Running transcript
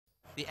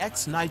The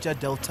ex-Niger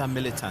Delta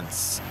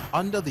militants,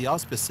 under the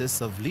auspices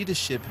of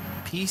Leadership,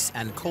 Peace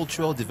and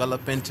Cultural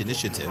Development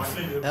Initiative,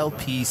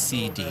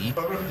 LPCD,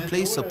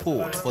 play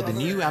support for the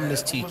new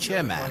Amnesty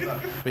chairman,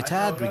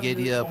 retired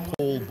Brigadier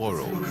Paul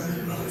Boro.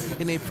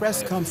 In a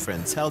press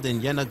conference held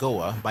in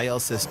Yenagoa,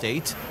 Bayelsa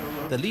State,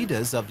 the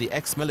leaders of the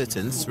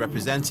ex-militants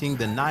representing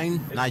the 9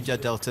 Niger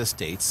Delta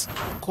states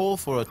call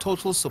for a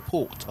total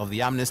support of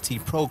the Amnesty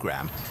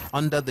program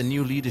under the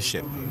new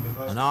leadership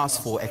and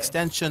ask for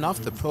extension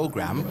of the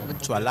program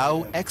to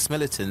allow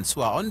ex-militants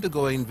who are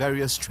undergoing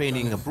various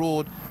training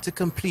abroad to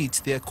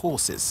complete their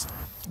courses.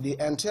 The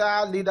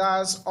entire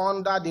leaders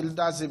under the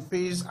Leadership,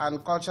 Peace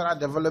and Cultural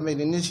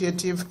Development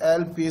Initiative,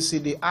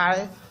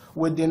 LPCDI,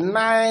 with the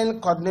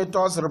 9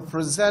 coordinators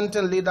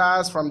representing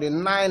leaders from the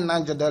 9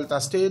 Niger Delta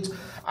states,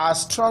 are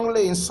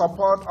strongly in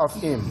support of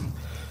him.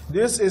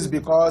 This is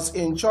because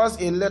in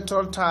just a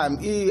little time,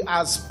 he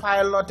has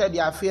piloted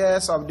the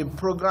affairs of the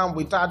program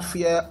without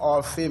fear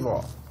or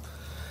favor.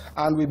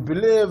 And we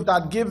believe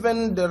that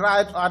given the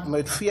right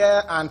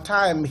atmosphere and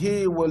time,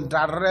 he will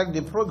direct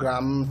the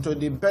program to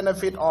the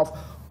benefit of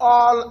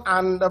all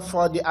and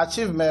for the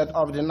achievement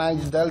of the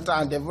Niger Delta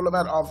and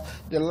development of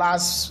the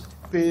last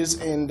peace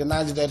in the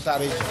Niger Delta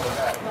region.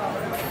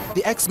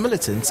 The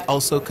ex-militants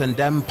also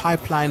condemn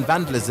pipeline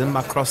vandalism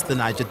across the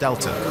Niger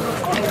Delta.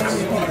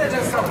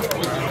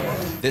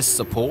 This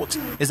support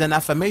is an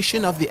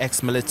affirmation of the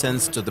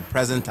ex-militants to the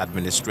present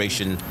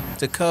administration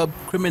to curb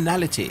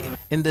criminality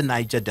in the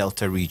Niger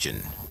Delta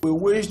region. We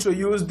wish to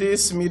use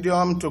this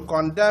medium to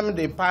condemn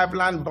the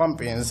pipeline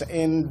bumpings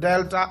in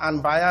Delta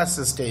and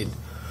Bayelsa State.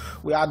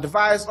 We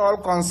advise all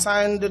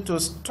concerned to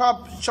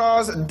stop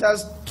such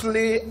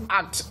dastardly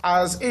act,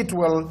 as it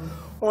will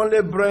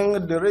only bring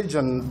the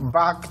region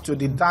back to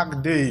the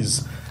dark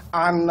days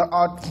and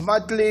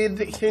ultimately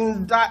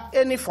hinder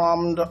any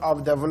form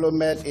of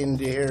development in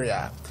the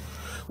area.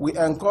 We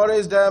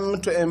encourage them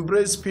to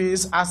embrace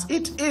peace, as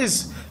it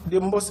is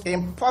the most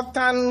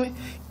important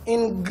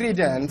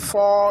ingredient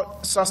for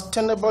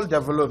sustainable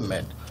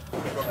development.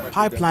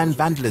 Pipeline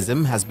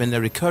vandalism has been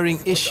a recurring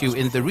issue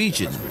in the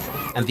region,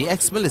 and the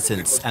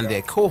ex-militants and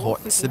their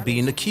cohorts are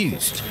being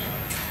accused.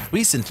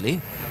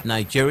 Recently,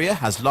 Nigeria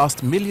has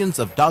lost millions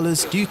of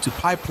dollars due to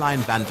pipeline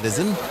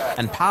vandalism,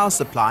 and power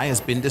supply has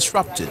been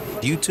disrupted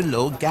due to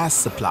low gas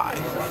supply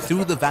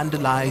through the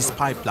vandalized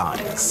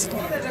pipelines.